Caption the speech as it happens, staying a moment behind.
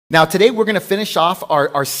Now, today we're going to finish off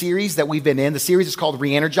our series that we've been in. The series is called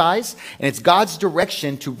Reenergize, and it's God's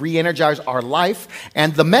direction to re-energize our life.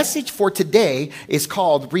 And the message for today is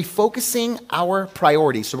called Refocusing Our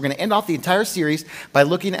Priorities. So we're going to end off the entire series by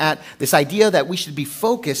looking at this idea that we should be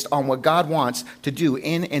focused on what God wants to do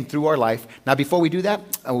in and through our life. Now, before we do that,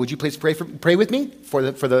 would you please pray with me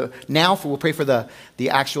we'll pray for the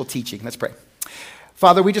actual teaching. Let's pray.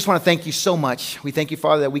 Father, we just want to thank you so much. We thank you,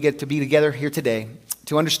 Father, that we get to be together here today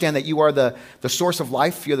to understand that you are the source of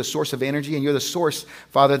life, you're the source of energy, and you're the source,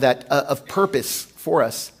 Father, that of purpose for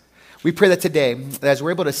us. We pray that today, that as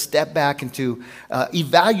we're able to step back and to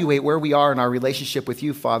evaluate where we are in our relationship with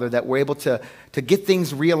you, Father, that we're able to get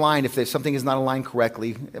things realigned if something is not aligned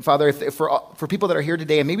correctly. Father, if for people that are here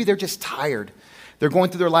today, and maybe they're just tired, they're going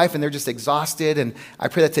through their life and they're just exhausted, and I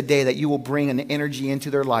pray that today that you will bring an energy into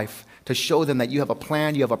their life to show them that you have a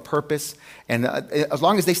plan, you have a purpose, and as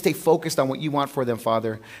long as they stay focused on what you want for them,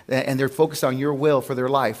 Father, and they're focused on your will for their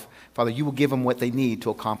life, Father, you will give them what they need to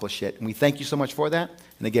accomplish it. And we thank you so much for that.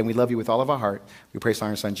 And again, we love you with all of our heart. We pray this in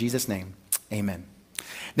your Son, Jesus' name. Amen.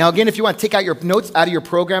 Now, again, if you want to take out your notes out of your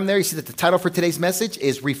program there, you see that the title for today's message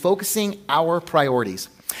is Refocusing Our Priorities.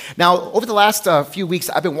 Now, over the last few weeks,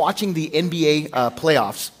 I've been watching the NBA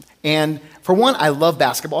playoffs. And for one, I love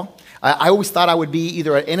basketball. I always thought I would be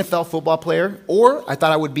either an NFL football player or I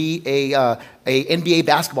thought I would be a NBA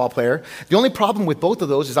basketball player. The only problem with both of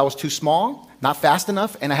those is I was too small, not fast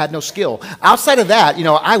enough, and I had no skill. Outside of that,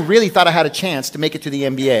 I really thought I had a chance to make it to the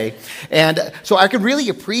NBA. And so I could really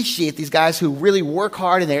appreciate these guys who really work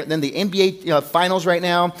hard, and they're in the NBA finals right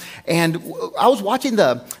now. And I was watching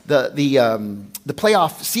the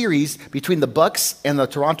playoff series between the Bucks and the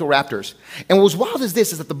Toronto Raptors. And what was wild is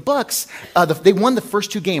that the Bucks, they won the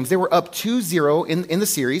first two games. They were up 2-0 in the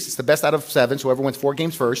series. It's the best out of 7, so whoever wins 4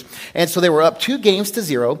 games first. And so they were up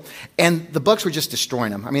 2-0, and the Bucks were just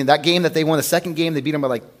destroying them. I mean, that game that they won, the second game, they beat them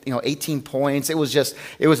by 18 points. It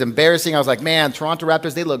was embarrassing. I was like, man, Toronto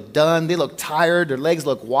Raptors, they look done. They look tired. Their legs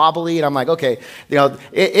look wobbly. And I'm like, okay,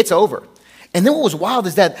 it's over. And then what was wild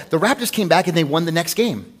is that the Raptors came back and they won the next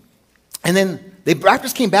game. And then the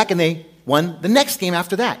Raptors came back and they won the next game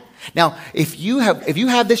after that. Now, if you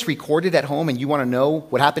have this recorded at home and you want to know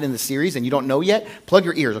what happened in the series and you don't know yet, plug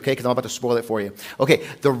your ears, okay? Because I'm about to spoil it for you. Okay,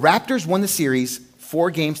 the Raptors won the series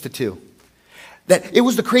 4-2. That it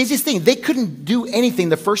was the craziest thing. They couldn't do anything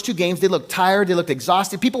the first 2 games. They looked tired. They looked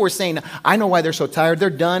exhausted. People were saying, I know why they're so tired. They're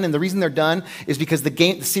done. And the reason they're done is because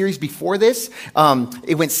the series before this,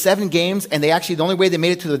 it went 7 games. And the only way they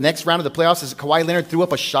made it to the next round of the playoffs is Kawhi Leonard threw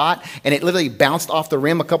up a shot and it literally bounced off the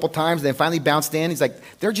rim a couple times and then finally bounced in. He's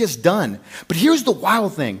like, they're just done. But here's the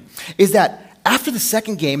wild thing is that after the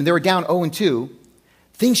second game, and they were down 0-2,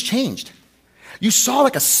 things changed. You saw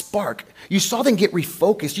like a spark. You saw them get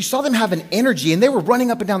refocused. You saw them have an energy, and they were running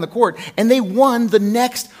up and down the court, and they won the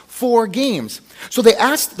next 4 games. So they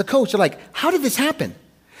asked the coach, they're like, how did this happen?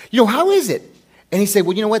 How is it? And he said,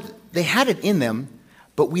 well, you know what? They had it in them,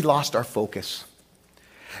 but we lost our focus.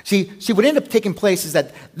 See, what ended up taking place is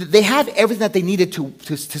that they had everything that they needed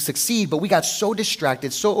to succeed, but we got so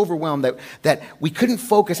distracted, so overwhelmed that we couldn't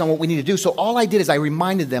focus on what we needed to do. So all I did is I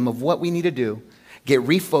reminded them of what we need to do, get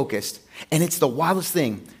refocused. And it's the wildest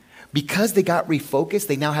thing. Because they got refocused,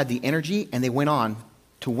 they now had the energy, and they went on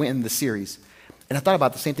to win the series. And I thought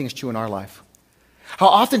about the same thing is true in our life. How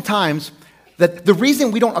oftentimes that the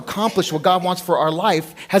reason we don't accomplish what God wants for our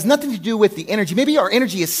life has nothing to do with the energy. Maybe our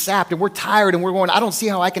energy is sapped and we're tired and we're going, I don't see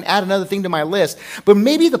how I can add another thing to my list. But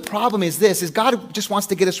maybe the problem is God just wants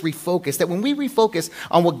to get us refocused. That when we refocus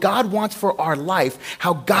on what God wants for our life,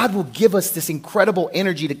 how God will give us this incredible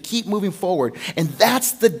energy to keep moving forward. And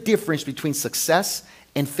that's the difference between success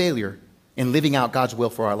and failure in living out God's will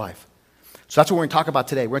for our life. So that's what we're going to talk about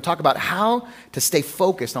today. We're going to talk about how to stay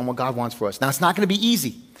focused on what God wants for us. Now, it's not going to be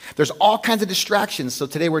easy. There's all kinds of distractions. So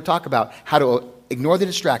today we're talking about how to ignore the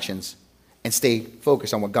distractions and stay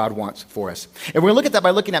focused on what God wants for us. And we're going to look at that by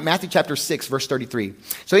looking at Matthew chapter 6, verse 33.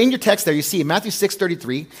 So in your text there, you see in Matthew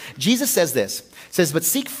 6:33, Jesus says this. It says, but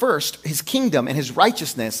seek first his kingdom and his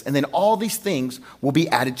righteousness, and then all these things will be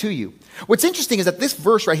added to you. What's interesting is that this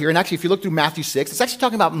verse right here, and actually if you look through Matthew 6, it's actually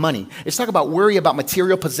talking about money. It's talking about worry about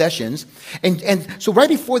material possessions. And so right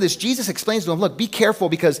before this, Jesus explains to them, look, be careful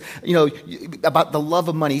because, about the love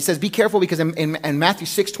of money. He says, be careful because in Matthew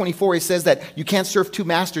 6:24, he says that you can't serve 2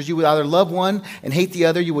 masters. You will either love one and hate the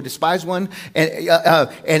other. You will despise one and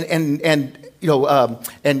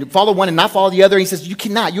follow one and not follow the other. He says, you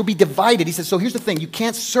cannot, you'll be divided. He says, so here's the thing, you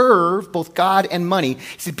can't serve both God and money.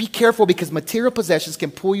 He said, be careful because material possessions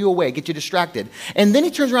can pull you away, get you distracted. And then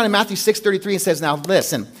he turns around in Matthew 6:33 and says, now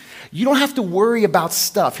listen, you don't have to worry about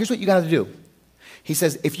stuff. Here's what you got to do. He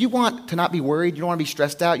says, if you want to not be worried, you don't want to be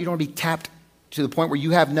stressed out, you don't want to be tapped to the point where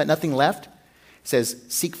you have nothing left, he says,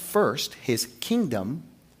 seek first his kingdom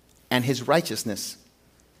and his righteousness.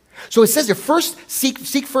 So it says there, first seek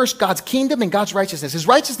first God's kingdom and God's righteousness. His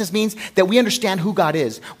righteousness means that we understand who God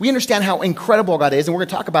is. We understand how incredible God is, and we're going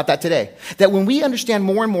to talk about that today. That when we understand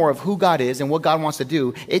more and more of who God is and what God wants to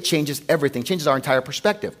do, it changes everything, changes our entire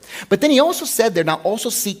perspective. But then he also said there, now also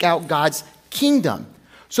seek out God's kingdom.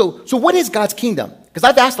 So what is God's kingdom? Because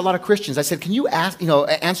I've asked a lot of Christians, I said, can you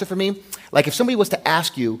answer for me? Like if somebody was to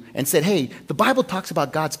ask you and said, hey, the Bible talks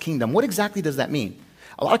about God's kingdom, what exactly does that mean?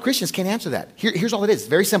 A lot of Christians can't answer that. Here's all it is. It's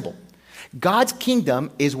very simple. God's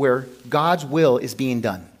kingdom is where God's will is being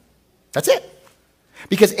done. That's it.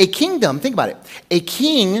 Because a kingdom, think about it, a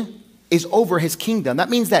king is over his kingdom. That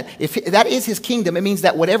means that if that is his kingdom, it means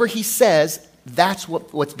that whatever he says, that's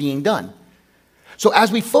what's being done. So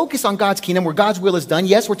as we focus on God's kingdom, where God's will is done,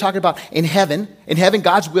 yes, we're talking about in heaven. In heaven,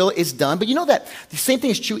 God's will is done. But you know that the same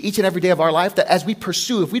thing is true each and every day of our life, that as we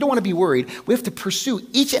pursue, if we don't want to be worried, we have to pursue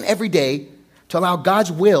each and every day to allow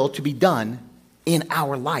God's will to be done in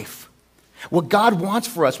our life. What God wants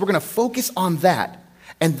for us, we're going to focus on that.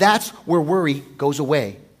 And that's where worry goes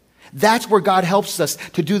away. That's where God helps us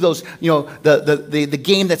to do those, the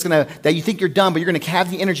game that you think you're done, but you're going to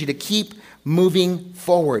have the energy to keep moving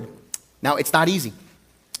forward. Now, it's not easy.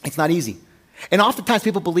 It's not easy. And oftentimes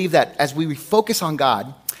people believe that as we focus on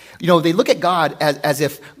God, they look at God as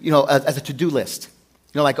if, as a to-do list.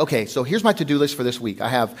 Like, okay, so here's my to-do list for this week. I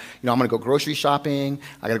have, I'm going to go grocery shopping.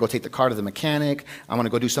 I got to go take the car to the mechanic. I'm going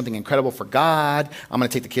to go do something incredible for God. I'm going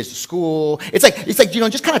to take the kids to school. It's like,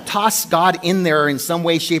 just kind of toss God in there in some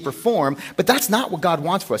way, shape, or form. But that's not what God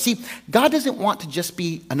wants for us. See, God doesn't want to just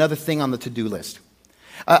be another thing on the to-do list.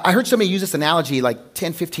 I heard somebody use this analogy like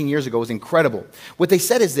 10, 15 years ago. It was incredible. What they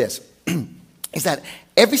said is this, is that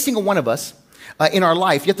every single one of us in our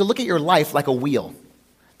life, you have to look at your life like a wheel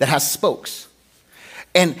that has spokes.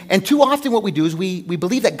 And too often what we do is we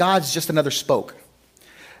believe that God's just another spoke.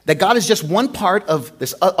 That God is just one part of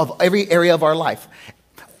every area of our life.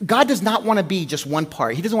 God does not want to be just one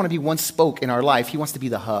part. He doesn't want to be one spoke in our life. He wants to be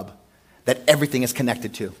the hub that everything is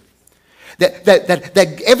connected to.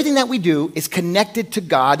 That everything that we do is connected to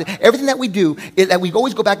God. Everything that we do, that we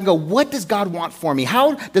always go back and go, what does God want for me?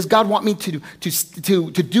 How does God want me to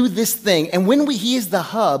do this thing? And when He is the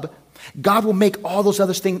hub, God will make all those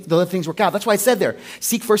other things work out. That's why I said there,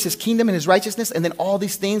 seek first His kingdom and His righteousness, and then all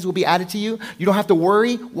these things will be added to you. You don't have to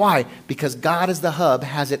worry. Why? Because God as the hub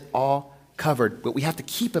has it all covered, but we have to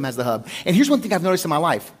keep Him as the hub. And here's one thing I've noticed in my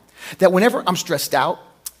life, that whenever I'm stressed out,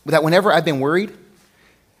 that whenever I've been worried,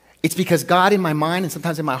 it's because God in my mind and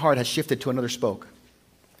sometimes in my heart has shifted to another spoke.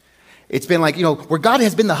 It's been like, where God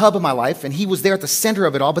has been the hub of my life, and He was there at the center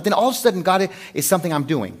of it all, but then all of a sudden God is something I'm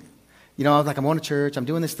doing. I'm going to church, I'm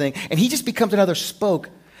doing this thing, and He just becomes another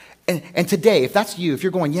spoke. And today, if that's you, if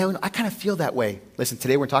you're going, I kind of feel that way. Listen,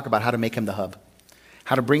 today we're going to talk about how to make Him the hub,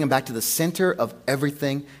 how to bring Him back to the center of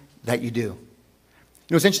everything that you do.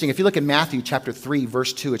 It's interesting. If you look at Matthew chapter 3,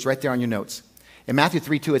 verse 2, it's right there on your notes. In Matthew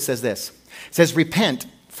 3:2, it says this. It says, repent,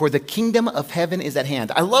 for the kingdom of heaven is at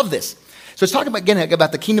hand. I love this. So it's talking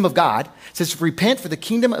about the kingdom of God. It says, repent, for the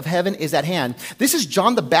kingdom of heaven is at hand. This is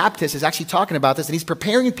John the Baptist is actually talking about this, and he's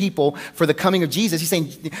preparing people for the coming of Jesus. He's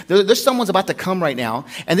saying, there's someone's about to come right now,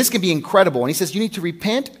 and this can be incredible. And he says, you need to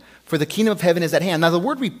repent, for the kingdom of heaven is at hand. Now, the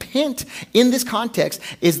word repent in this context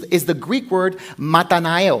is the Greek word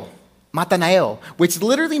metanoeo, which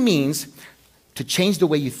literally means to change the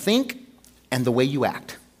way you think and the way you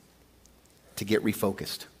act, to get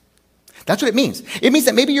refocused. That's what it means. It means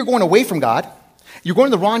that maybe you're going away from God, you're going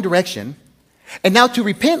in the wrong direction, and now to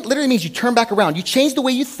repent literally means you turn back around. You change the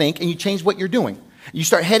way you think and you change what you're doing. You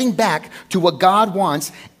start heading back to what God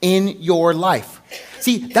wants in your life.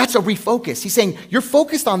 See, that's a refocus. He's saying, you're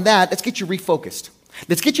focused on that, let's get you refocused.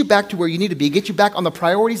 Let's get you back to where you need to be, get you back on the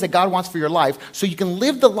priorities that God wants for your life so you can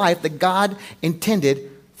live the life that God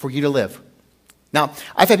intended for you to live. Now,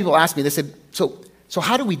 I've had people ask me, they said, so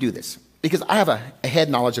how do we do this? Because I have a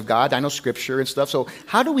head knowledge of God. I know Scripture and stuff. So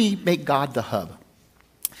how do we make God the hub?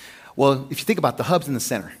 Well, if you think about the hub's in the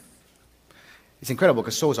center. It's incredible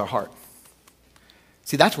because so is our heart.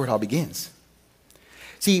 See, that's where it all begins.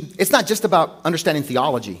 See, it's not just about understanding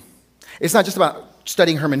theology. It's not just about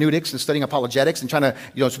studying hermeneutics and studying apologetics and trying to,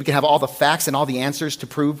 so we can have all the facts and all the answers to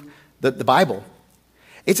prove the Bible.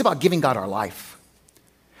 It's about giving God our life.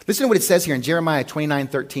 Listen to what it says here in Jeremiah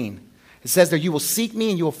 29:13. It says there, you will seek me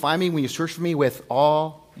and you will find me when you search for me with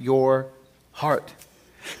all your heart.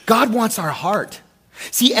 God wants our heart.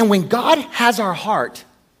 See, and when God has our heart,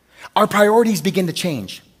 our priorities begin to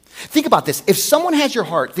change. Think about this. If someone has your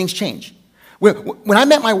heart, things change. When I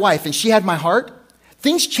met my wife and she had my heart,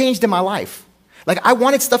 things changed in my life. Like I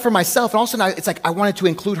wanted stuff for myself, and all of a sudden it's like I wanted to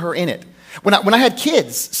include her in it. When I had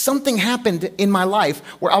kids, something happened in my life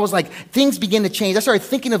where I was like, things began to change. I started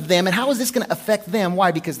thinking of them and how is this going to affect them?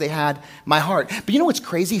 Why? Because they had my heart. But you know what's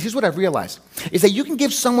crazy? Here's what I've realized, is that you can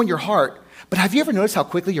give someone your heart, but have you ever noticed how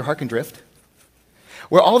quickly your heart can drift?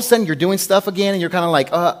 Where all of a sudden you're doing stuff again and you're kind of like,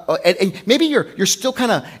 and maybe you're still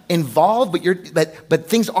kind of involved, but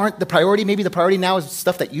things aren't the priority. Maybe the priority now is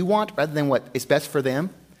stuff that you want rather than what is best for them.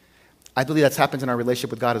 I believe that happens in our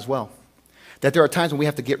relationship with God as well. That there are times when we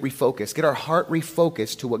have to get refocused, get our heart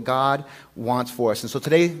refocused to what God wants for us. And so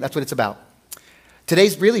today, that's what it's about.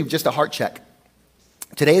 Today's really just a heart check.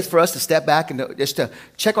 Today is for us to step back and just to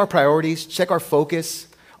check our priorities, check our focus.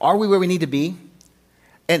 Are we where we need to be?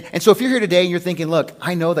 And so if you're here today and you're thinking, look,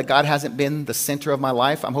 I know that God hasn't been the center of my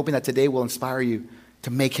life, I'm hoping that today will inspire you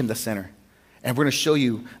to make him the center. And we're going to show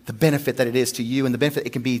you the benefit that it is to you and the benefit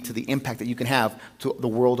it can be to the impact that you can have to the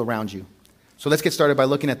world around you. So let's get started by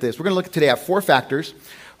looking at this. We're going to look today at four factors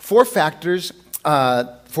for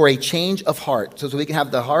a change of heart, so we can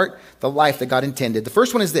have the heart, the life that God intended. The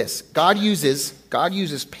first one is this: God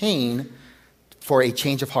uses pain for a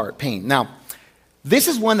change of heart. Pain. Now, this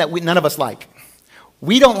is one that none of us like.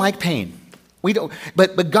 We don't like pain. We don't,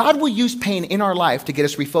 but God will use pain in our life to get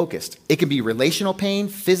us refocused. It can be relational pain,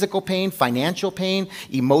 physical pain, financial pain,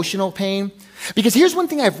 emotional pain. Because here's one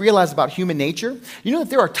thing I've realized about human nature. You know that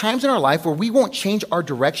there are times in our life where we won't change our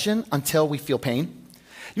direction until we feel pain.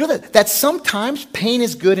 You know that sometimes pain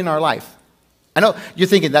is good in our life. I know you're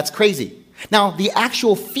thinking that's crazy. Now, the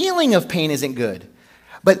actual feeling of pain isn't good.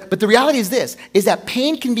 But the reality is this, is that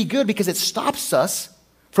pain can be good because it stops us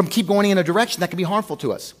from keep going in a direction that can be harmful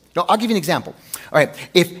to us. Now, I'll give you an example. All right,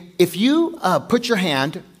 if you put your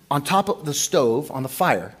hand on top of the stove on the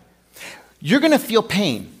fire, you're going to feel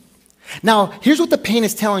pain. Now, here's what the pain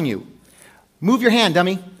is telling you. Move your hand,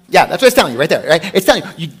 dummy. Yeah, that's what it's telling you right there. Right? It's telling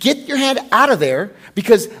you get your hand out of there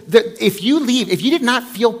because if you did not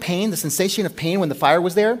feel pain, the sensation of pain when the fire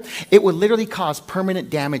was there, it would literally cause permanent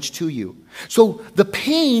damage to you. So the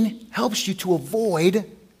pain helps you to avoid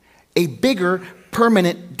a bigger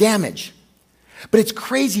permanent damage. But it's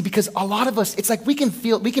crazy because a lot of us, it's like we can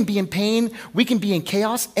be in pain, we can be in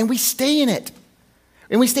chaos, and we stay in it.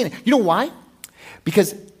 And we stay in it. You know why?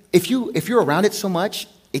 Because if you're around it so much,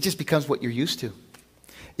 it just becomes what you're used to.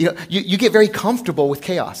 You know, you get very comfortable with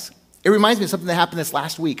chaos. It reminds me of something that happened this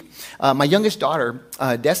last week. My youngest daughter,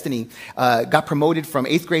 Destiny, got promoted from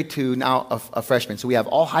 8th grade to now a freshman. So we have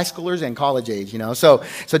all high schoolers and college age, you know. So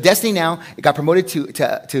Destiny now got promoted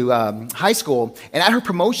to high school. And at her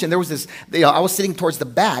promotion, there was this, I was standing towards the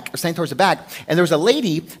back, and there was a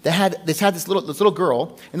lady that had this little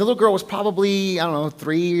girl. And the little girl was probably,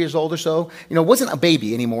 3 years old or so. You know, wasn't a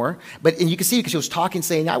baby anymore. And you can see because she was talking,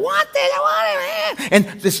 saying, I want this, I want it.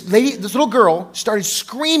 And this little girl started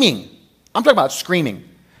screaming. I'm talking about screaming.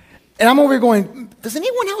 And I'm over here going, does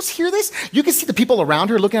anyone else hear this? You can see the people around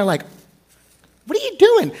her looking at her like, what are you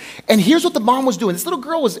doing? And here's what the mom was doing. This little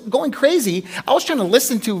girl was going crazy. I was trying to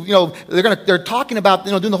listen to, they're talking about,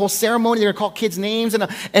 doing the whole ceremony. They're going to call kids names.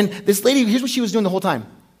 And this lady, here's what she was doing the whole time.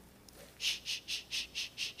 Shh, shh, shh, shh,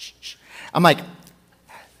 shh, shh, shh. I'm like,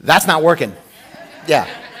 that's not working. Yeah,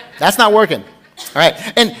 that's not working. All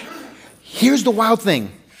right. And here's the wild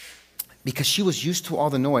thing. Because she was used to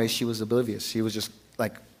all the noise, she was oblivious. She was just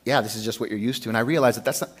like, yeah, this is just what you're used to. And I realized that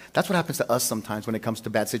that's what happens to us sometimes when it comes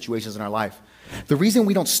to bad situations in our life. The reason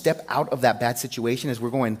we don't step out of that bad situation is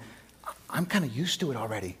we're going, I'm kind of used to it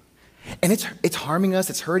already. And it's harming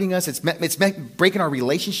us, it's hurting us, it's breaking our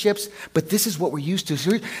relationships, but this is what we're used to.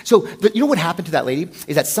 So you know what happened to that lady?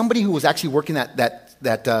 Is that somebody who was actually working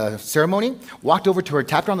that ceremony walked over to her,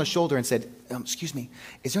 tapped her on the shoulder and said, excuse me,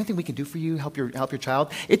 is there anything we can do for you, help your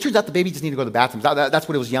child? It turns out the baby just needed to go to the bathroom. That's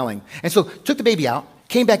what it was yelling. And so took the baby out,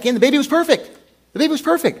 came back in, the baby was perfect. The baby was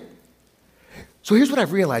perfect. So here's what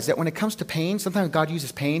I've realized, that when it comes to pain, sometimes God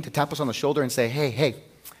uses pain to tap us on the shoulder and say, hey,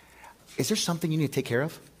 is there something you need to take care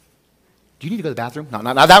of? Do you need to go to the bathroom? No,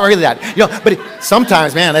 not really that. But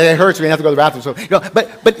sometimes, man, it hurts when you have to go to the bathroom. So,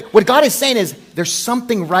 but what God is saying is there's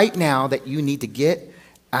something right now that you need to get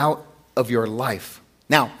out of your life.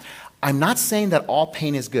 Now, I'm not saying that all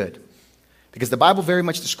pain is good, because the Bible very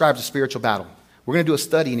much describes a spiritual battle. We're going to do a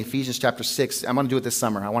study in Ephesians chapter 6. I'm going to do it this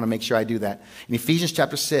summer. I want to make sure I do that. In Ephesians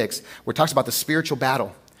chapter 6, where it talks about the spiritual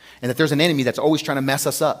battle and that there's an enemy that's always trying to mess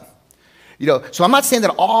us up. So I'm not saying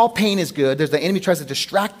that all pain is good. There's the enemy tries to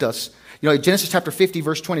distract us. Genesis chapter 50,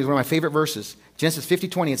 verse 20 is one of my favorite verses. Genesis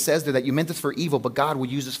 50:20, it says there that you meant this for evil, but God will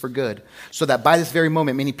use this for good, so that by this very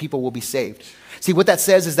moment, many people will be saved. See, what that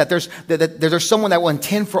says is that there's someone that will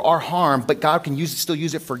intend for our harm, but God can still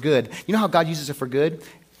use it for good. You know how God uses it for good?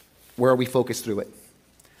 Where are we focused through it?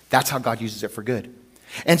 That's how God uses it for good.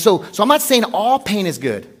 And so I'm not saying all pain is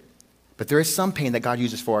good, but there is some pain that God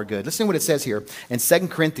uses for our good. Listen to what it says here in 2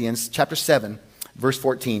 Corinthians chapter 7, verse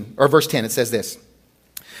 14, or verse 10. It says this: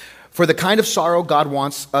 for the kind of sorrow God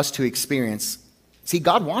wants us to experience. See,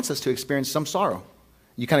 God wants us to experience some sorrow.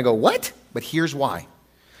 You kind of go, what? But here's why.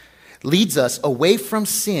 Leads us away from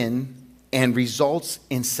sin and results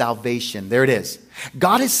in salvation. There it is.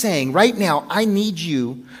 God is saying right now, I need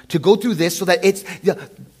you to go through this so that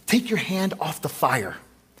take your hand off the fire.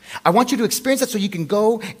 I want you to experience that so you can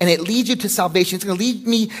go and it leads you to salvation. It's going to lead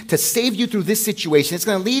me to save you through this situation. It's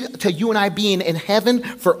going to lead to you and I being in heaven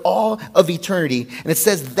for all of eternity. And it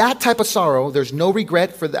says that type of sorrow, there's no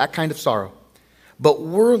regret for that kind of sorrow. But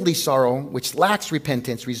worldly sorrow, which lacks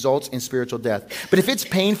repentance, results in spiritual death. But if it's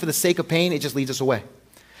pain for the sake of pain, it just leads us away.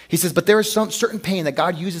 He says, but there is some certain pain that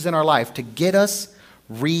God uses in our life to get us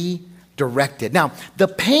redirected. Now, the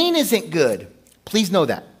pain isn't good. Please know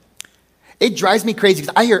that. It drives me crazy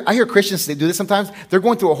because I hear Christians do this sometimes. They're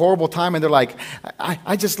going through a horrible time and they're like,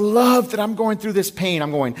 I just love that I'm going through this pain.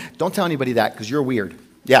 I'm going, don't tell anybody that because you're weird.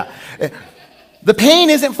 Yeah. The pain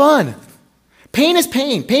isn't fun. Pain is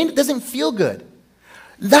pain. Pain doesn't feel good.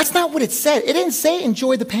 That's not what it said. It didn't say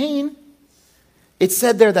enjoy the pain. It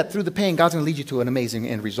said there that through the pain, God's going to lead you to an amazing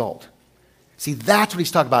end result. See, that's what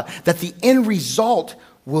he's talking about, that the end result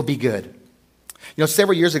will be good.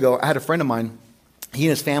 Several years ago, I had a friend of mine. He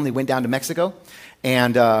and his family went down to Mexico,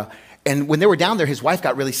 and when they were down there, his wife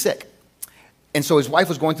got really sick. And so his wife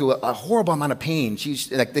was going through a horrible amount of pain. They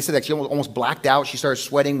said that she almost blacked out. She started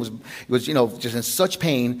sweating, was just in such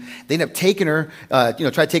pain. They ended up taking her, tried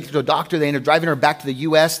to take her to a doctor. They ended up driving her back to the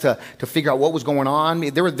U.S. to figure out what was going on.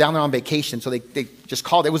 They were down there on vacation, so they just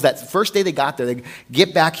called. It was that first day they got there. They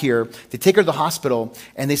get back here. They take her to the hospital,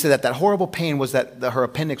 and they said that horrible pain was that her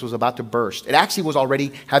appendix was about to burst. It actually was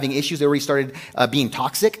already having issues. They already started being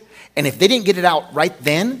toxic. And if they didn't get it out right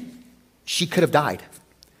then, she could have died.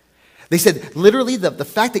 They said, literally, the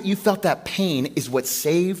fact that you felt that pain is what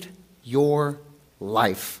saved your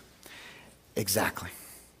life. Exactly.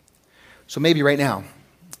 So maybe right now,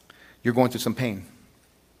 you're going through some pain.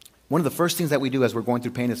 One of the first things that we do as we're going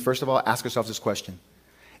through pain is, first of all, ask ourselves this question.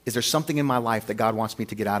 Is there something in my life that God wants me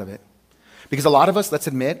to get out of it? Because a lot of us, let's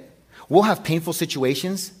admit, we'll have painful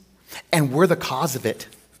situations, and we're the cause of it.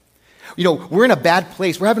 We're in a bad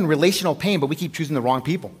place. We're having relational pain, but we keep choosing the wrong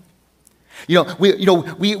people.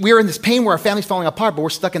 We're in this pain where our family's falling apart, but we're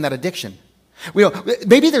stuck in that addiction.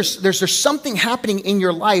 Maybe there's something happening in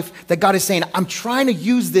your life that God is saying, I'm trying to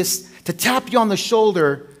use this to tap you on the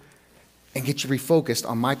shoulder and get you refocused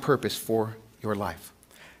on my purpose for your life.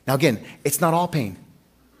 Now again, it's not all pain.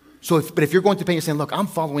 But if you're going through pain, you're saying, look, I'm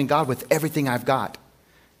following God with everything I've got.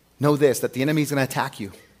 Know this, that the enemy is going to attack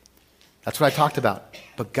you. That's what I talked about.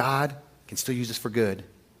 But God can still use this for good.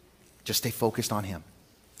 Just stay focused on him.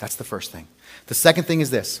 That's the first thing. The second thing is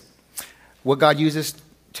this. What God uses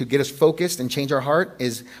to get us focused and change our heart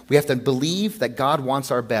is we have to believe that God wants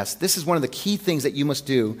our best. This is one of the key things that you must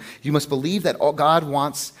do. You must believe that God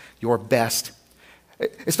wants your best,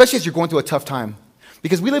 especially as you're going through a tough time.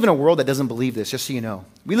 Because we live in a world that doesn't believe this, just so you know.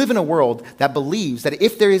 We live in a world that believes that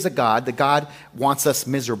if there is a God, that God wants us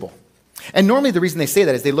miserable. And normally the reason they say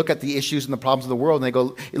that is they look at the issues and the problems of the world and they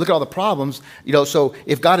go, you look at all the problems, so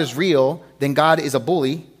if God is real, then God is a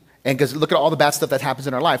bully. And because look at all the bad stuff that happens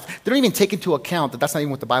in our life. They don't even take into account that that's not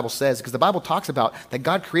even what the Bible says, because the Bible talks about that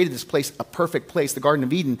God created this place, a perfect place, the Garden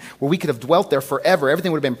of Eden, where we could have dwelt there forever.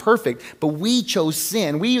 Everything would have been perfect, but we chose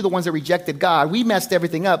sin. We are the ones that rejected God. We messed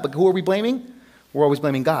everything up, but who are we blaming? We're always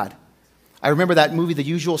blaming God. I remember that movie, The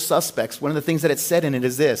Usual Suspects. One of the things that it said in it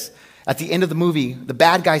is this. At the end of the movie, the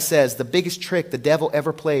bad guy says, the biggest trick the devil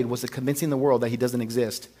ever played was convincing the world that he doesn't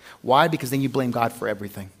exist. Why? Because then you blame God for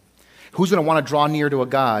everything. Who's going to want to draw near to a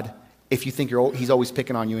God if you think he's always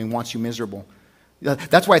picking on you and wants you miserable?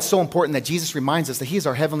 That's why it's so important that Jesus reminds us that he is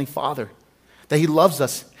our heavenly Father, that he loves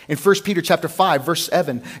us. In 1 Peter chapter 5, verse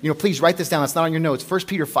 7, please write this down. It's not on your notes. 1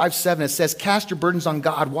 Peter 5:7, it says, cast your burdens on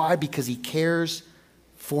God. Why? Because he cares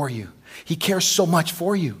for you. He cares so much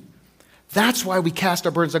for you. That's why we cast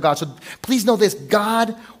our burdens on God. So please know this,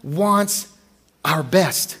 God wants our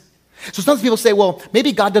best. So some people say, well,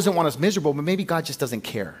 maybe God doesn't want us miserable, but maybe God just doesn't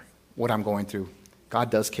care what I'm going through. God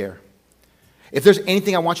does care. If there's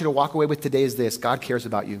anything I want you to walk away with today is this, God cares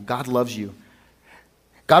about you. God loves you.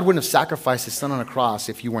 God wouldn't have sacrificed his son on a cross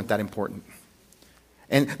if you weren't that important.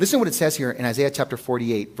 And listen to what it says here in Isaiah chapter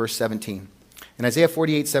 48, verse 17. In Isaiah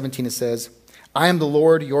 48:17, it says, I am the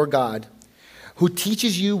Lord your God, who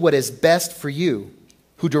teaches you what is best for you,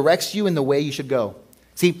 who directs you in the way you should go.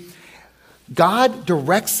 See, God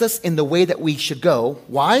directs us in the way that we should go.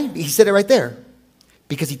 Why? He said it right there.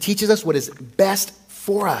 Because he teaches us what is best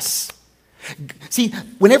for us. See,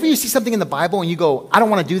 whenever you see something in the Bible and you go, I don't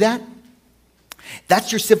want to do that,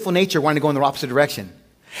 that's your sinful nature wanting to go in the opposite direction.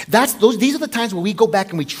 These are the times where we go back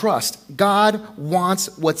and we trust God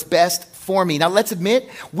wants what's best for me. Now, let's admit,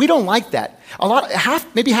 we don't like that.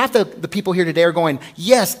 Maybe half the people here today are going,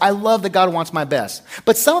 yes, I love that God wants my best.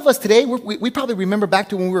 But some of us today, we probably remember back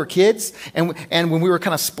to when we were kids and when we were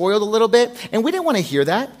kind of spoiled a little bit, and we didn't want to hear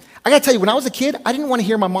that. I got to tell you, when I was a kid, I didn't want to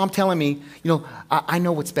hear my mom telling me, I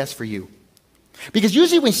know what's best for you. Because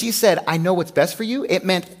usually when she said, I know what's best for you, it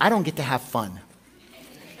meant I don't get to have fun.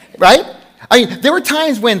 Right? I mean, there were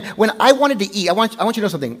times when I wanted to eat. I want you to know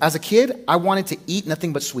something. As a kid, I wanted to eat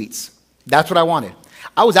nothing but sweets. That's what I wanted.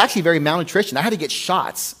 I was actually very malnutrition. I had to get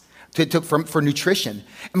shots for nutrition.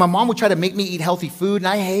 And my mom would try to make me eat healthy food, and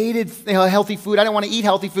I hated healthy food. I didn't want to eat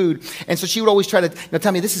healthy food. And so she would always try to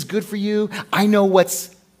tell me, this is good for you. I know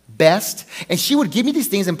what's best. And she would give me these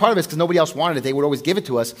things, and part of it's because nobody else wanted it. They would always give it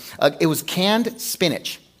to us. It was canned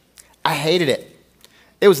spinach. I hated it.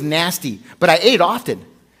 It was nasty, but I ate it often.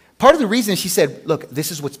 Part of the reason she said, look,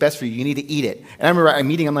 this is what's best for you. You need to eat it. And I remember at a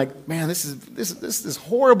meeting, I'm like, man, this is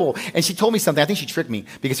horrible. And she told me something. I think she tricked me.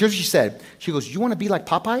 Because here's what she said. She goes, you want to be like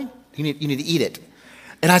Popeye? You need to eat it.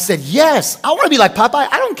 And I said, yes, I want to be like Popeye.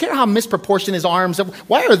 I don't care how misproportioned his arms.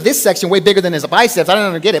 Why are this section way bigger than his biceps? I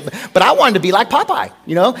don't get it. But I wanted to be like Popeye,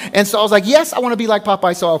 And so I was like, yes, I want to be like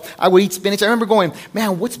Popeye. So I would eat spinach. I remember going,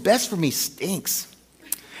 man, what's best for me stinks.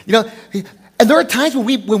 And there are times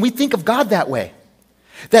when we think of God that way.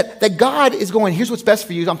 That God is going, here's what's best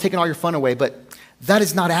for you. I'm taking all your fun away. But that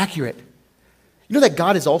is not accurate. You know that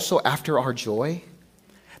God is also after our joy?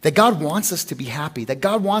 That God wants us to be happy. That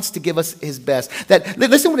God wants to give us his best.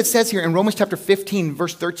 Listen to what it says here in Romans chapter 15,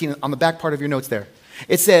 verse 13, on the back part of your notes there.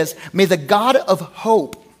 It says, may the God of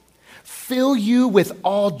hope fill you with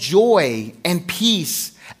all joy and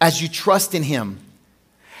peace as you trust in him,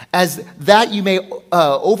 as that you may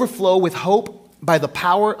overflow with hope by the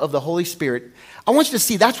power of the Holy Spirit. I want you to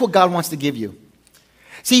see that's what God wants to give you.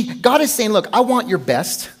 See, God is saying, look, I want your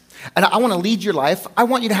best, and I want to lead your life. I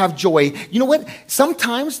want you to have joy. You know what?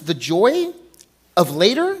 Sometimes the joy of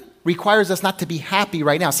later requires us not to be happy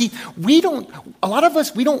right now. See, a lot of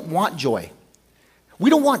us, we don't want joy. We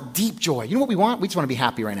don't want deep joy. You know what we want? We just want to be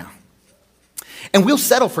happy right now. And we'll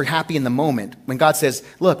settle for happy in the moment when God says,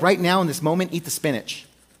 look, right now in this moment, eat the spinach.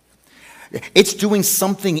 It's doing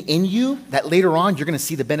something in you that later on you're going to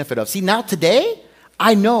see the benefit of. See, now today,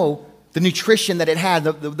 I know the nutrition that it had,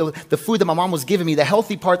 the food that my mom was giving me, the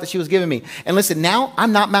healthy part that she was giving me. And listen, now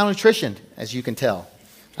I'm not malnutritioned, as you can tell.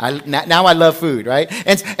 Now I love food, right?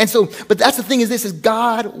 And so, but that's the thing is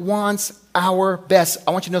God wants our best.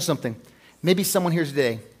 I want you to know something. Maybe someone here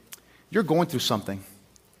today, you're going through something.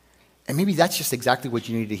 And maybe that's just exactly what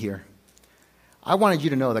you need to hear. I wanted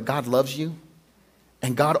you to know that God loves you.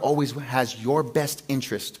 And God always has your best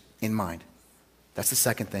interest in mind. That's the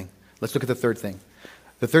second thing. Let's look at the third thing.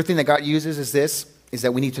 The third thing that God uses is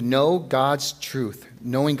that we need to know God's truth,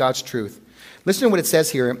 knowing God's truth. Listen to what it says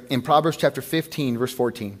here in Proverbs chapter 15, verse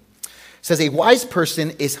 14. It says, a wise person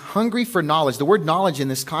is hungry for knowledge. The word knowledge in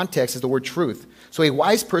this context is the word truth. So a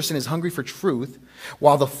wise person is hungry for truth,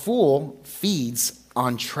 while the fool feeds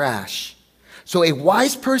on trash. So a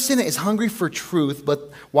wise person is hungry for truth, but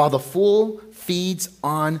while the fool feeds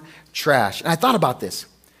on trash. And I thought about this.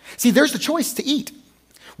 See, there's the choice to eat.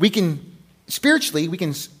 We can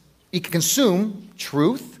consume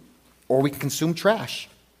truth, or we can consume trash.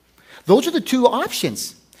 Those are the two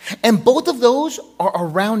options. And both of those are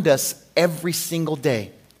around us every single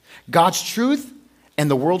day. God's truth and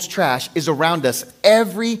the world's trash is around us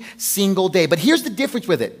every single day. But here's the difference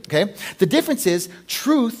with it, okay? The difference is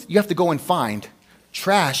truth you have to go and find.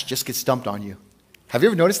 Trash just gets dumped on you. Have you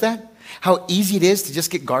ever noticed that? How easy it is to just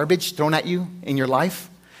get garbage thrown at you in your life?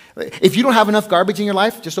 If you don't have enough garbage in your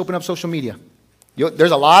life, just open up social media.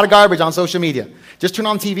 There's a lot of garbage on social media. Just turn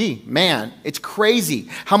on TV. Man, it's crazy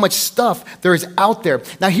how much stuff there is out there.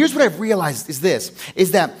 Now, here's what I've realized is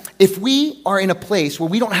that if we are in a place where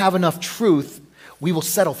we don't have enough truth, we will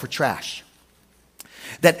settle for trash.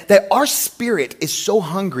 That our spirit is so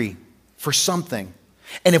hungry for something.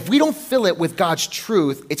 And if we don't fill it with God's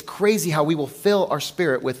truth, it's crazy how we will fill our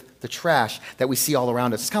spirit with the trash that we see all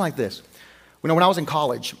around us. It's kind of like this. When I was in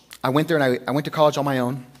college, I went there and I went to college on my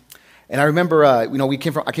own. And I remember, I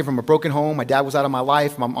came from a broken home. My dad was out of my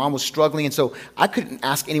life. My mom was struggling. And so I couldn't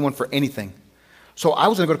ask anyone for anything. So I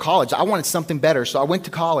was going to go to college. I wanted something better. So I went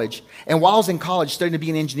to college. And while I was in college studying to be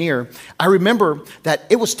an engineer, I remember that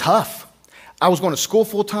it was tough. I was going to school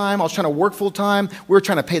full time. I was trying to work full time. We were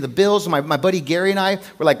trying to pay the bills. My buddy Gary and I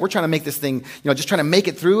were like, we're trying to make this thing, just trying to make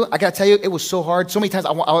it through. I got to tell you, it was so hard. So many times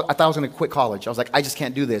I thought I was going to quit college. I was like, I just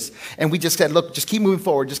can't do this. And we just said, look, just keep moving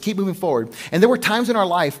forward. Just keep moving forward. And there were times in our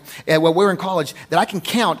life when we were in college that I can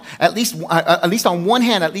count at least on one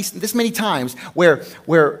hand, at least this many times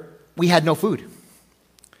where we had no food.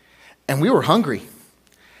 And we were hungry.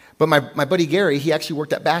 But my buddy Gary, he actually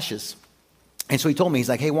worked at Bash's'. And so he told me, he's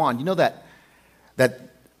like, hey, Juan, you know that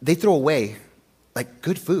they throw away like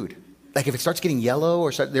good food. Like if it starts getting yellow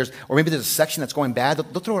or maybe there's a section that's going bad,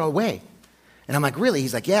 they'll throw it away. And I'm like, really?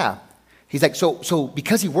 He's like, yeah. He's like, so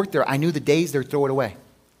because he worked there, I knew the days they'd throw it away.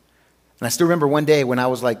 And I still remember one day when I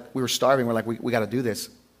was like, we were starving, we're like, we got to do this.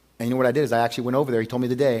 And you know what I did is I actually went over there. He told me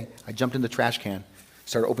the day. I jumped in the trash can,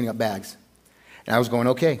 started opening up bags. And I was going,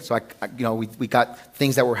 okay. So we got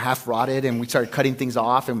things that were half rotted and we started cutting things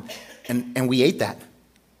off and we ate that.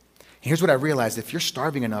 And here's what I realized. If you're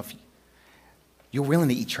starving enough, you're willing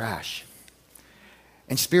to eat trash.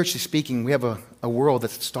 And spiritually speaking, we have a world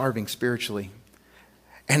that's starving spiritually.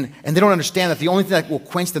 And they don't understand that the only thing that will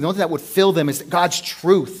quench them, the only thing that would fill them is God's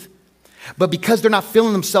truth. But because they're not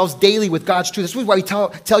filling themselves daily with God's truth, this is why we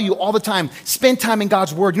tell you all the time, spend time in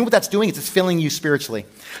God's word. You know what that's doing? It's filling you spiritually.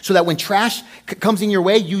 So that when trash comes in your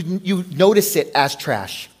way, you notice it as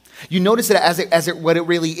trash. You notice it as what it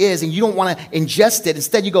really is, and you don't want to ingest it.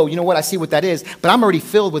 Instead, you go, you know what, I see what that is, but I'm already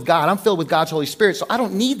filled with God. I'm filled with God's Holy Spirit, so I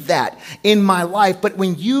don't need that in my life. But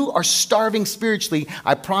when you are starving spiritually,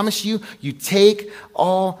 I promise you, you take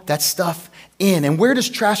all that stuff in. And where does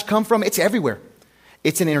trash come from? It's everywhere.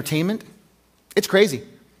 It's in entertainment. It's crazy.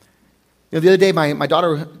 The other day, my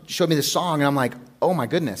daughter showed me this song, and I'm like, oh my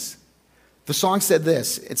goodness. The song said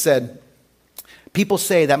this. It said, people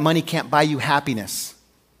say that money can't buy you happiness.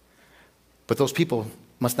 But those people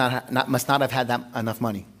must not have had enough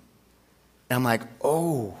money. And I'm like,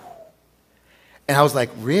 oh. And I was like,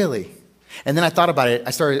 really? And then I thought about it.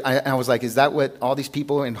 I was like, is that what all these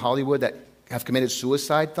people in Hollywood that have committed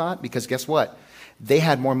suicide thought? Because guess what? They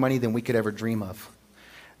had more money than we could ever dream of.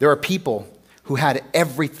 There are people who had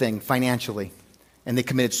everything financially, and they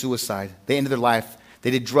committed suicide. They ended their life.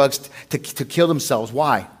 They did drugs to kill themselves.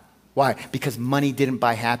 Why? Why? Because money didn't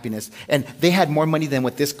buy happiness. And they had more money than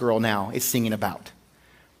what this girl now is singing about.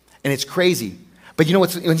 And it's crazy. But you know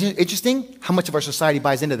what's interesting? How much of our society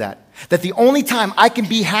buys into that? That the only time I can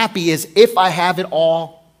be happy is if I have it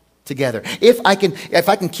all together. If I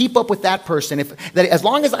can keep up with that person, that as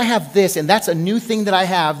long as I have this and that's a new thing that I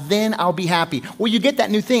have, then I'll be happy. Well, you get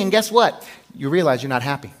that new thing and guess what? You realize you're not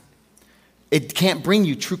happy. It can't bring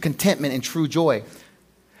you true contentment and true joy.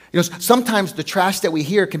 Sometimes the trash that we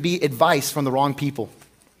hear can be advice from the wrong people.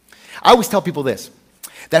 I always tell people this,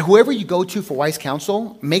 that whoever you go to for wise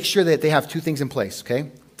counsel, make sure that they have two things in place,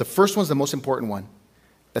 okay? The first one's the most important one,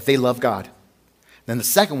 that they love God. Then the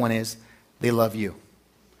second one is they love you.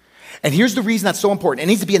 And here's the reason that's so important. It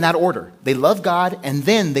needs to be in that order. They love God and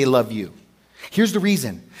then they love you. Here's the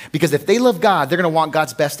reason. Because if they love God, they're going to want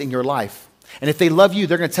God's best in your life. And if they love you,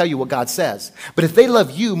 they're going to tell you what God says. But if they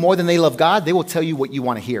love you more than they love God, they will tell you what you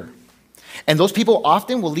want to hear. And those people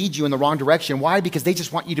often will lead you in the wrong direction. Why? Because they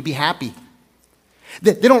just want you to be happy.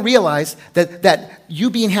 They don't realize that you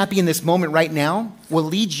being happy in this moment right now will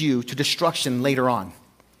lead you to destruction later on.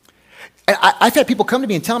 I've had people come to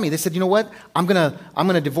me and tell me, they said, you know what, I'm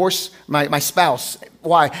gonna divorce my spouse.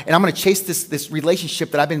 Why? And I'm gonna chase this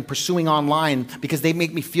relationship that I've been pursuing online because they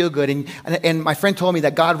make me feel good. And my friend told me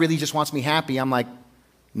that God really just wants me happy. I'm like,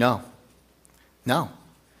 no. You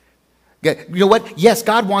know what? Yes,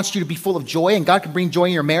 God wants you to be full of joy, and God can bring joy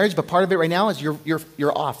in your marriage, but part of it right now is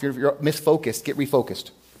you're off, you're misfocused. Get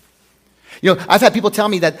refocused. I've had people tell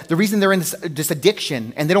me that the reason they're in this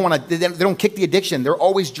addiction and they don't kick the addiction. They're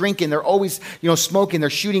always drinking. They're always, smoking. They're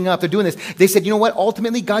shooting up. They're doing this. They said, you know what?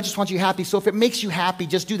 Ultimately, God just wants you happy. So if it makes you happy,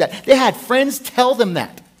 just do that. They had friends tell them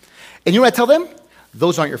that. And you know what I tell them?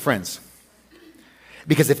 Those aren't your friends.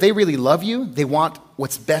 Because if they really love you, they want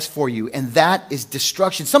what's best for you. And that is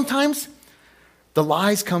destruction. Sometimes the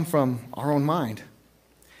lies come from our own mind.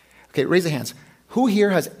 Okay, raise the hands. Who here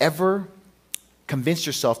has ever convinced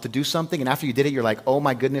yourself to do something, and after you did it, you're like, oh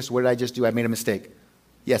my goodness, what did I just do? I made a mistake.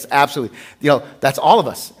 Yes, absolutely. That's all of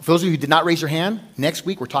us. For those of you who did not raise your hand, next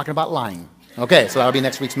week we're talking about lying. Okay, so that'll be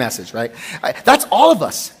next week's message, right? That's all of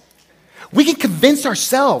us. We can convince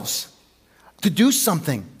ourselves to do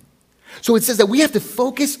something. So it says that we have to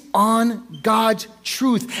focus on God's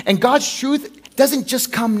truth. And God's truth doesn't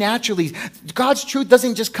just come naturally. God's truth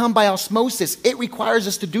doesn't just come by osmosis. It requires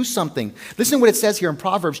us to do something. Listen to what it says here in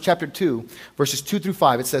Proverbs chapter 2, verses 2 through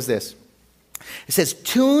 5. It says this. It says,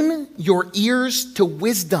 tune your ears to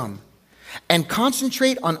wisdom and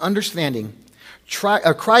concentrate on understanding.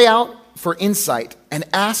 Cry out for insight and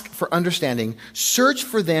ask for understanding. Search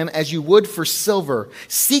for them as you would for silver.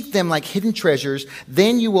 Seek them like hidden treasures.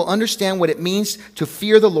 Then you will understand what it means to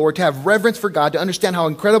fear the Lord, to have reverence for God, to understand how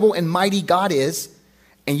incredible and mighty God is,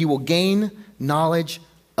 and you will gain knowledge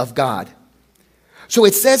of God. So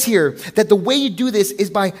it says here that the way you do this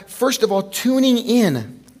is by, first of all, tuning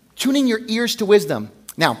your ears to wisdom.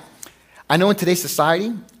 Now, I know in today's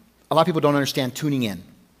society, a lot of people don't understand tuning in.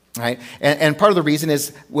 Right? And part of the reason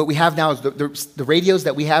is what we have now is the radios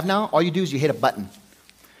that we have now, all you do is you hit a button.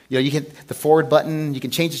 You know, you hit the forward button, you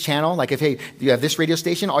can change the channel. Like if, hey, you have this radio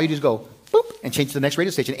station, all you do is go, boop, and change to the next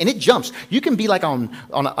radio station. And it jumps. You can be like on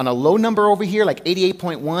a low number over here, like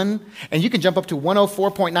 88.1, and you can jump up to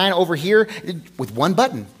 104.9 over here with one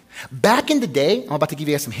button. Back in the day, I'm about to give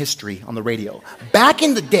you guys some history on the radio. Back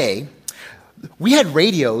in the day, we had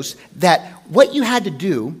radios that what you had to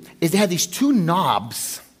do is they had these two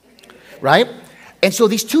knobs, right? And so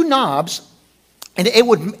these two knobs, and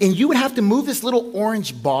you would have to move this little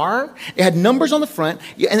orange bar. It had numbers on the front,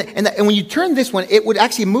 and when you turn this one, it would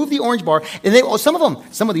actually move the orange bar. And some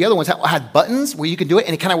of the other ones had buttons where you could do it,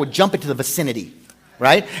 and it kind of would jump into the vicinity,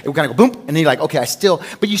 right? It would kind of go boom, and then you're like, okay,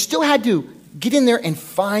 but you still had to get in there and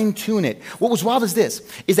fine tune it. What was wild is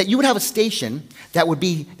that you would have a station that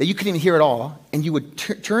you couldn't even hear at all, and you would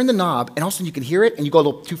turn the knob, and all of a sudden you can hear it, and you go a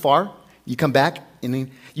little too far, you come back, and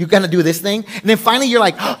then you got to do this thing. And then finally you're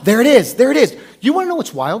like, oh, there it is. You want to know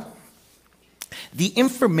what's wild? The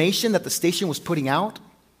information that the station was putting out,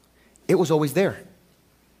 it was always there.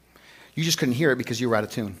 You just couldn't hear it because you were out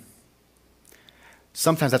of tune.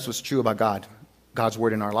 Sometimes that's what's true about God's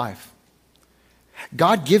word in our life.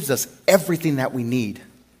 God gives us everything that we need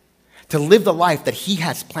to live the life that he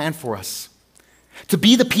has planned for us, to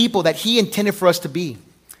be the people that he intended for us to be,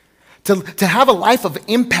 to have a life of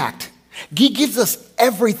impact. He gives us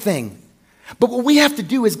everything. But what we have to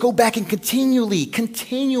do is go back and continually.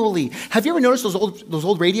 Have you ever noticed those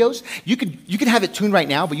old radios? You could have it tuned right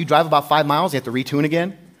now, but you drive about 5 miles, you have to retune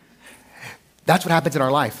again. That's what happens in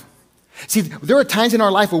our life. See, there are times in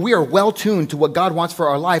our life where we are well tuned to what God wants for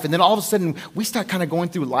our life, and then all of a sudden we start kind of going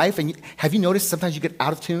through life, and have you noticed sometimes you get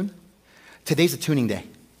out of tune? Today's a tuning day.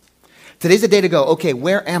 Today's the day to go, okay,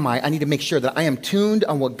 where am I? I need to make sure that I am tuned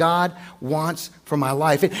on what God wants for my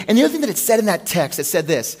life. And the other thing that it said in that text, it said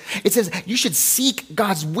this. It says, you should seek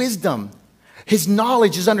God's wisdom, his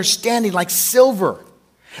knowledge, his understanding like silver,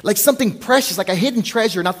 like something precious, like a hidden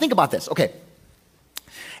treasure. Now think about this. Okay,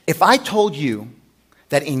 if I told you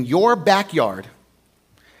that in your backyard,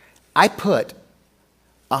 I put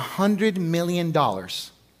 $100 million, but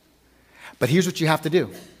here's what you have to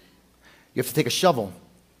do. You have to take a shovel,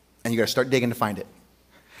 and you got to start digging to find it.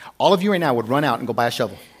 All of you right now would run out and go buy a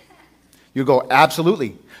shovel. You'd go,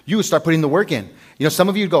 absolutely. You would start putting the work in. You know, some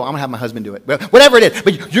of you would go, I'm going to have my husband do it. But whatever it is.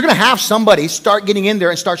 But you're going to have somebody start getting in there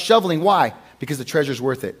and start shoveling. Why? Because the treasure's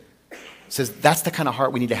worth it. It says that's the kind of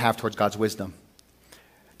heart we need to have towards God's wisdom,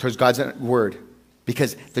 towards God's word.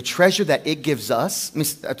 Because the treasure that it gives us,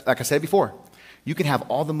 like I said before, you can have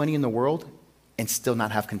all the money in the world and still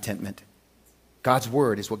not have contentment. God's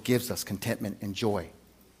word is what gives us contentment and joy.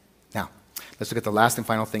 Now, let's look at the last and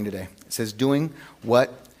final thing today. It says doing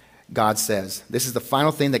what God says. This is the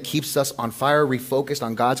final thing that keeps us on fire, refocused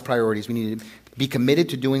on God's priorities. We need to be committed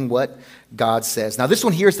to doing what God says. Now, this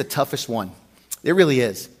one here is the toughest one. It really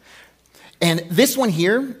is. And this one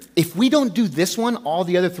here, if we don't do this one, all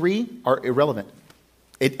the other three are irrelevant.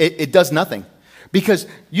 It does nothing. Because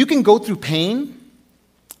you can go through pain,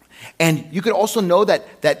 and you could also know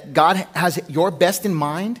that God has your best in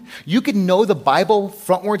mind. You can know the Bible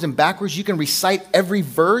frontwards and backwards. You can recite every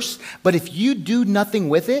verse. But if you do nothing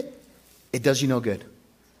with it, it does you no good.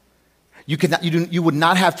 You would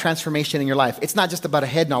not have transformation in your life. It's not just about a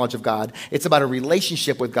head knowledge of God. It's about a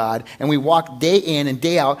relationship with God. And we walk day in and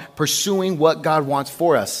day out pursuing what God wants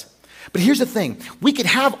for us. But here's the thing. We could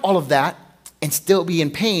have all of that and still be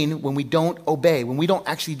in pain when we don't obey, when we don't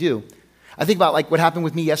actually do. I think about like what happened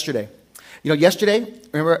with me yesterday. You know, yesterday,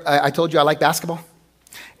 remember I told you I like basketball?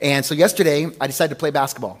 And so yesterday, I decided to play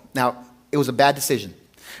basketball. Now, it was a bad decision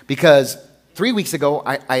because 3 weeks ago,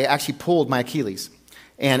 I actually pulled my Achilles.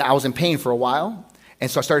 And I was in pain for a while.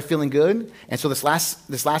 And so I started feeling good. And so this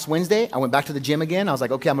last Wednesday, I went back to the gym again. I was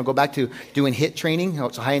like, okay, I'm going to go back to doing HIIT training. You know,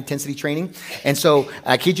 it's a high-intensity training. And so,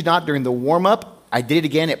 I kid you not, during the warm-up, I did it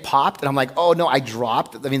again, it popped, and I'm like, oh no, I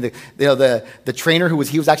dropped. I mean, the trainer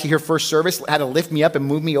he was actually here first service, had to lift me up and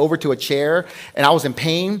move me over to a chair, and I was in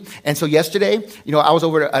pain. And so yesterday, I was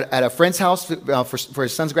over at a friend's house for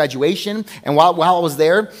his son's graduation, and while I was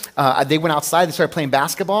there, they went outside, they started playing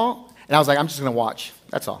basketball, and I was like, I'm just gonna watch,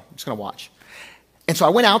 that's all, I'm just gonna watch. And so I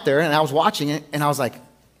went out there, and I was watching it, and I was like,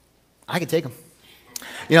 I can take him.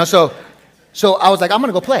 So I was like, I'm going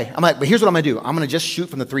to go play. I'm like, but here's what I'm going to do. I'm going to just shoot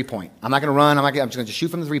from the three-point. I'm not going to run. I'm just going to shoot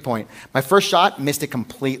from the three-point. My first shot, missed it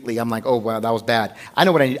completely. I'm like, oh, wow, that was bad. I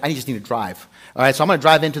know what I need. I just need to drive. All right, so I'm going to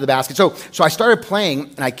drive into the basket. So I started playing,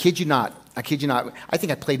 and I kid you not, I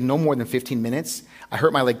think I played no more than 15 minutes. I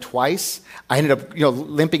hurt my leg twice. I ended up,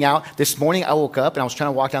 limping out. This morning, I woke up, and I was trying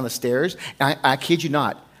to walk down the stairs, and I kid you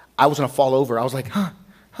not, I was going to fall over. I was like,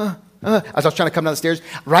 as I was trying to come down the stairs.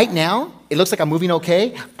 Right now, it looks like I'm moving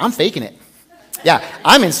okay. I'm faking it. Yeah,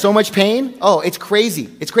 I'm in so much pain. Oh, it's crazy.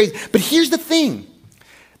 It's crazy. But here's the thing.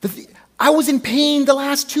 I was in pain the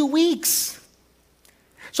last 2 weeks.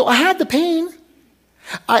 So I had the pain.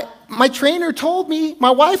 My trainer told me, my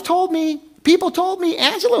wife told me, people told me,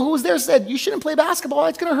 Angela, who was there, said, you shouldn't play basketball.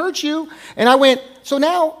 It's going to hurt you. And I went, so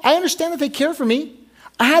now I understand that they care for me.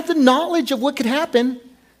 I had the knowledge of what could happen.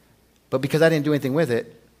 But because I didn't do anything with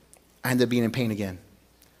it, I ended up being in pain again.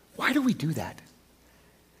 Why do we do that?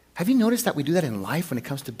 Have you noticed that we do that in life when it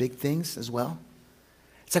comes to big things as well?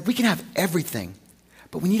 It's like we can have everything,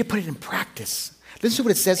 but we need to put it in practice. Listen to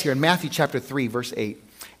what it says here in Matthew chapter 3, verse 8.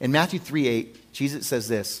 In Matthew 3:8, Jesus says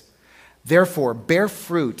this, therefore, bear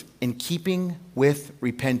fruit in keeping with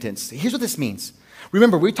repentance. Here's what this means.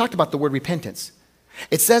 Remember, we talked about the word repentance.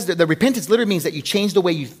 It says that the repentance literally means that you change the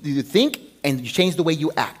way you think and you change the way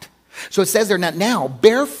you act. So it says there, now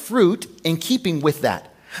bear fruit in keeping with that.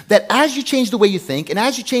 That as you change the way you think and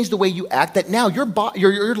as you change the way you act, that now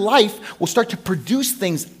your life will start to produce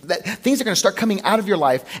things are going to start coming out of your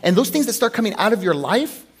life. And those things that start coming out of your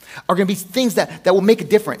life are going to be things that will make a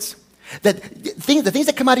difference. The things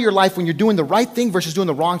that come out of your life when you're doing the right thing versus doing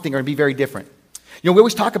the wrong thing are going to be very different. We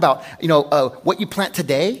always talk about, what you plant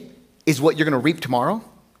today is what you're going to reap tomorrow.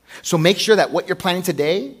 So make sure that what you're planting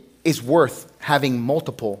today is worth having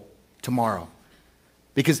multiple tomorrow.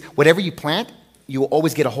 Because whatever you plant, you will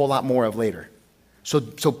always get a whole lot more of later. So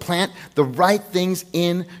plant the right things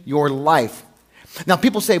in your life. Now,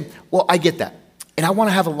 people say, well, I get that. And I want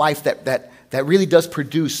to have a life that really does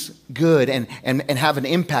produce good and have an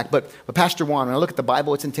impact. But Pastor Juan, when I look at the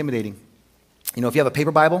Bible, it's intimidating. If you have a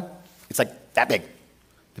paper Bible, it's like that big,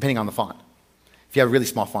 depending on the font. If you have a really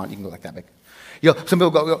small font, you can go like that big. Some people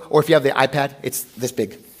go, or if you have the iPad, it's this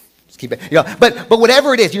big. Just keep it. But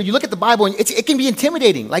whatever it is, you look at the Bible and it can be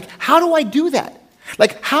intimidating. Like, how do I do that?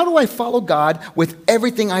 Like, how do I follow God with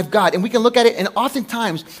everything I've got? And we can look at it, and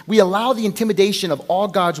oftentimes we allow the intimidation of all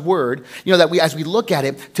God's word, as we look at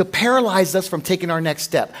it, to paralyze us from taking our next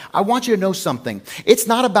step. I want you to know something. It's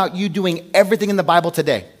not about you doing everything in the Bible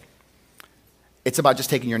today. It's about just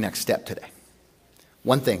taking your next step today.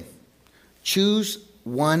 One thing. Choose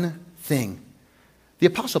one thing. The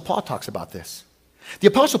Apostle Paul talks about this. The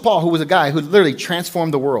Apostle Paul, who was a guy who literally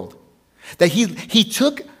transformed the world, that he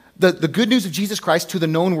took the good news of Jesus Christ to the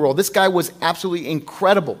known world. This guy was absolutely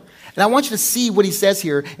incredible. And I want you to see what he says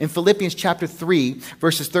here in Philippians chapter 3,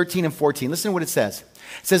 verses 13 and 14. Listen to what it says.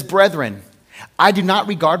 It says, brethren, I do not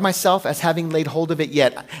regard myself as having laid hold of it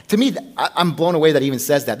yet. To me, I'm blown away that he even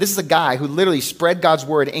says that. This is a guy who literally spread God's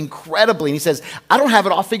word incredibly. And he says, I don't have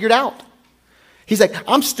it all figured out. He's like,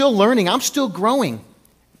 I'm still learning. I'm still growing.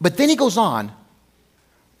 But then he goes on,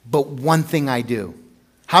 but one thing I do.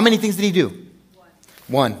 How many things did he do?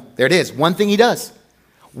 One. There it is. One thing he does.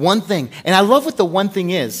 One thing. And I love what the one thing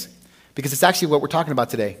is, because it's actually what we're talking about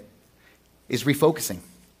today, is refocusing.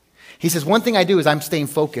 He says, one thing I do is I'm staying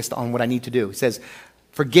focused on what I need to do. He says,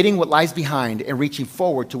 forgetting what lies behind and reaching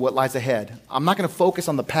forward to what lies ahead. I'm not going to focus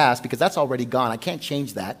on the past because that's already gone. I can't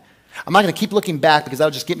change that. I'm not going to keep looking back because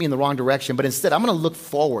that'll just get me in the wrong direction. But instead, I'm going to look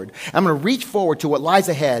forward. I'm going to reach forward to what lies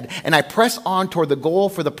ahead. And I press on toward the goal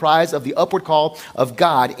for the prize of the upward call of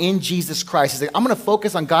God in Jesus Christ. He's like, I'm going to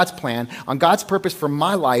focus on God's plan, on God's purpose for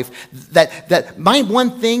my life. That my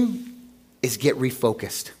one thing is get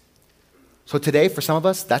refocused. So today, for some of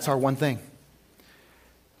us, that's our one thing.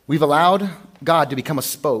 We've allowed God to become a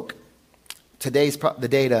spoke. Today's the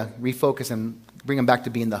day to refocus and bring him back to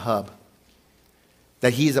being the hub.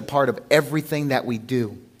 That he is a part of everything that we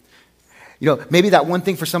do. Maybe that one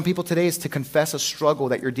thing for some people today is to confess a struggle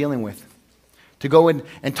that you're dealing with. To go and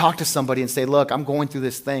talk to somebody and say, look, I'm going through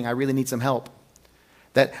this thing. I really need some help.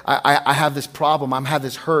 That I have this problem. I have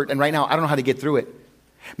this hurt. And right now, I don't know how to get through it.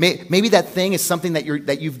 Maybe that thing is something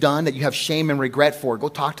that you've done that you have shame and regret for. Go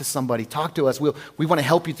talk to somebody. Talk to us. We want to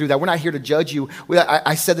help you through that. We're not here to judge you.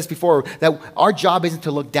 I said this before, that our job isn't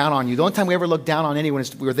to look down on you. The only time we ever look down on anyone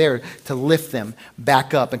is we're there to lift them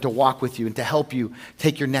back up and to walk with you and to help you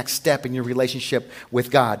take your next step in your relationship with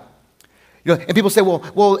God. And people say,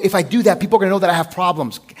 well, if I do that, people are going to know that I have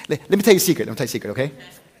problems. Let me tell you a secret. Okay?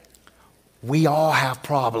 We all have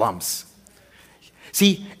problems.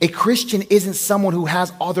 See, a Christian isn't someone who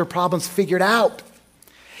has all their problems figured out.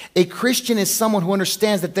 A Christian is someone who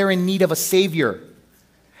understands that they're in need of a Savior.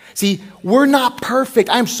 See, we're not perfect.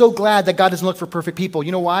 I'm so glad that God doesn't look for perfect people.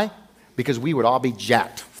 You know why? Because we would all be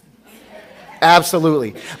jacked.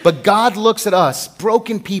 Absolutely. But God looks at us,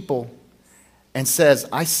 broken people, and says,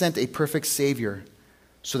 I sent a perfect Savior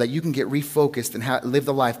so that you can get refocused and live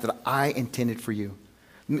the life that I intended for you.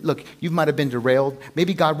 Look, you might have been derailed.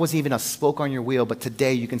 Maybe God wasn't even a spoke on your wheel, but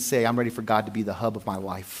today you can say, I'm ready for God to be the hub of my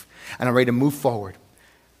life, and I'm ready to move forward.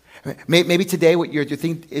 Maybe today what your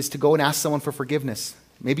thing is to go and ask someone for forgiveness.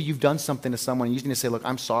 Maybe you've done something to someone, and you just need to say, look,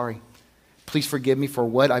 I'm sorry. Please forgive me for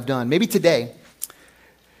what I've done. Maybe today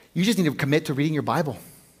you just need to commit to reading your Bible.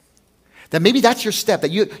 That maybe that's your step,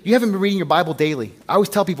 that you haven't been reading your Bible daily. I always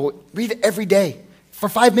tell people, read it every day. For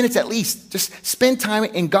 5 minutes at least. Just spend time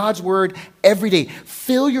in God's Word every day.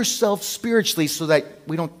 Fill yourself spiritually so that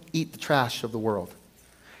we don't eat the trash of the world.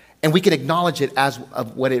 And we can acknowledge it as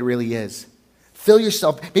of what it really is. Fill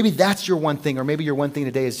yourself. Maybe that's your one thing, or maybe your one thing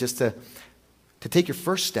today is just to take your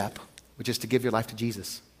first step, which is to give your life to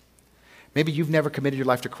Jesus. Maybe you've never committed your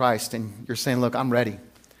life to Christ and you're saying, look, I'm ready.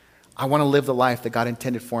 I want to live the life that God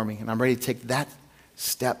intended for me, and I'm ready to take that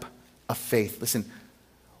step of faith. Listen,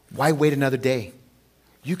 why wait another day?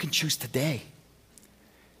 You can choose today.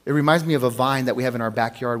 It reminds me of a vine that we have in our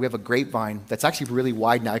backyard. We have a grapevine that's actually really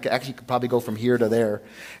wide now. It could probably go from here to there.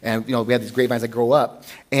 And, we have these grapevines that grow up.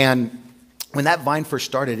 And when that vine first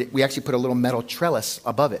started, we actually put a little metal trellis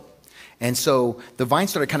above it. And so the vine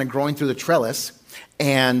started kind of growing through the trellis.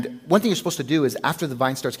 And one thing you're supposed to do is after the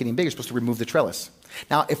vine starts getting big, you're supposed to remove the trellis.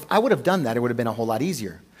 Now, if I would have done that, it would have been a whole lot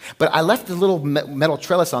easier. But I left the little metal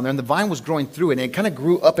trellis on there, and the vine was growing through it, and it kind of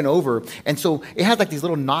grew up and over. And so it had like these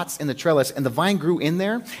little knots in the trellis, and the vine grew in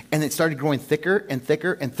there, and it started growing thicker and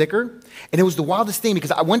thicker and thicker. And it was the wildest thing,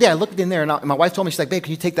 because one day I looked in there, and my wife told me, she's like, babe,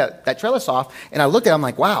 can you take that trellis off? And I looked at it, I'm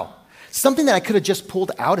like, wow. Something that I could have just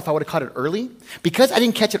pulled out if I would have caught it early. Because I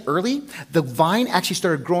didn't catch it early, the vine actually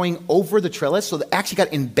started growing over the trellis, so it actually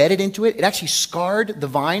got embedded into it. It actually scarred the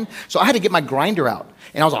vine. So I had to get my grinder out.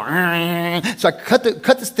 And I was like, so I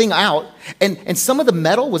cut this thing out, and some of the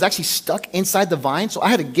metal was actually stuck inside the vine, so I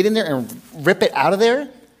had to get in there and rip it out of there.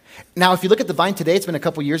 Now, if you look at the vine today, it's been a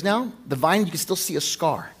couple years now, the vine, you can still see a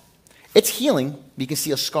scar. It's healing, but you can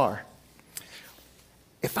see a scar.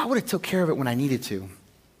 If I would have took care of it when I needed to,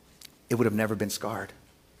 it would have never been scarred.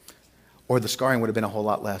 Or the scarring would have been a whole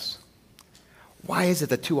lot less. Why is it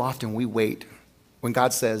that too often we wait when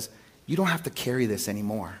God says, you don't have to carry this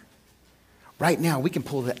anymore? Right now, we can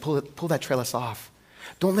pull that trellis off.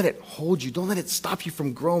 Don't let it hold you. Don't let it stop you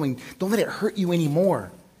from growing. Don't let it hurt you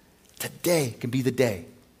anymore. Today can be the day.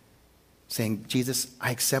 Saying, Jesus,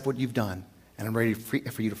 I accept what you've done, and I'm ready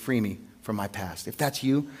for you to free me from my past. If that's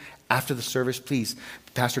you, after the service, please,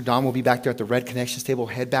 Pastor Don will be back there at the Red Connections table.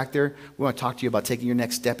 Head back there. We want to talk to you about taking your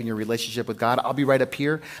next step in your relationship with God. I'll be right up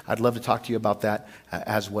here. I'd love to talk to you about that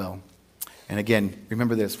as well. And again,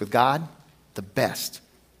 remember this, with God, the best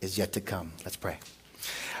is yet to come. Let's pray.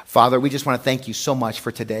 Father, we just want to thank you so much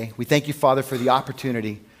for today. We thank you, Father, for the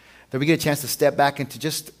opportunity that we get a chance to step back and to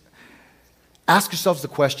just ask ourselves the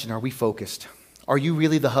question, are we focused? Are you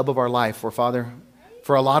really the hub of our life? Or, Father,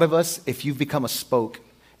 for a lot of us, if you've become a spoke,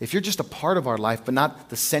 if you're just a part of our life, but not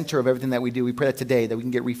the center of everything that we do, we pray that today that we can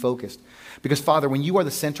get refocused. Because, Father, when you are the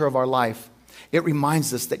center of our life, it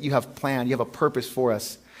reminds us that you have planned, you have a purpose for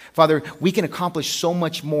us. Father, we can accomplish so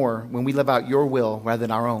much more when we live out your will rather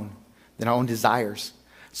than our own desires.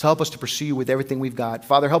 So help us to pursue you with everything we've got.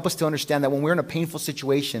 Father, help us to understand that when we're in a painful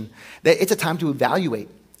situation, that it's a time to evaluate,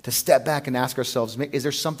 to step back and ask ourselves, is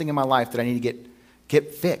there something in my life that I need to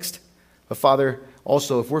get fixed? But Father,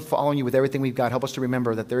 also, if we're following you with everything we've got, help us to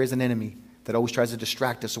remember that there is an enemy that always tries to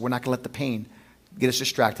distract us, so we're not going to let the pain get us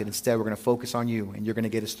distracted. Instead, we're going to focus on you, and you're going to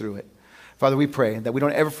get us through it. Father, we pray that we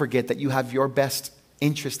don't ever forget that you have your best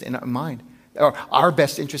interest in our mind, or our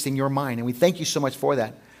best interest in your mind, and we thank you so much for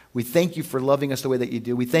that. We thank you for loving us the way that you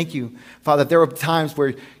do. We thank you, Father, that there are times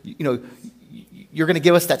where, you're going to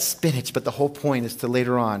give us that spinach, but the whole point is to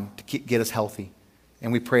later on to get us healthy.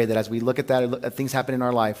 And we pray that as we look at that, things happen in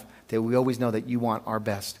our life, that we always know that you want our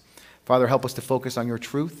best. Father, help us to focus on your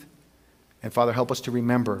truth. And Father, help us to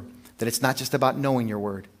remember that it's not just about knowing your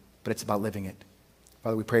word, but it's about living it.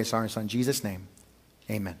 Father, we pray this in our Son, Jesus' name.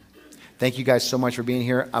 Amen. Thank you guys so much for being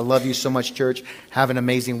here. I love you so much, church. Have an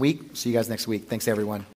amazing week. See you guys next week. Thanks, everyone.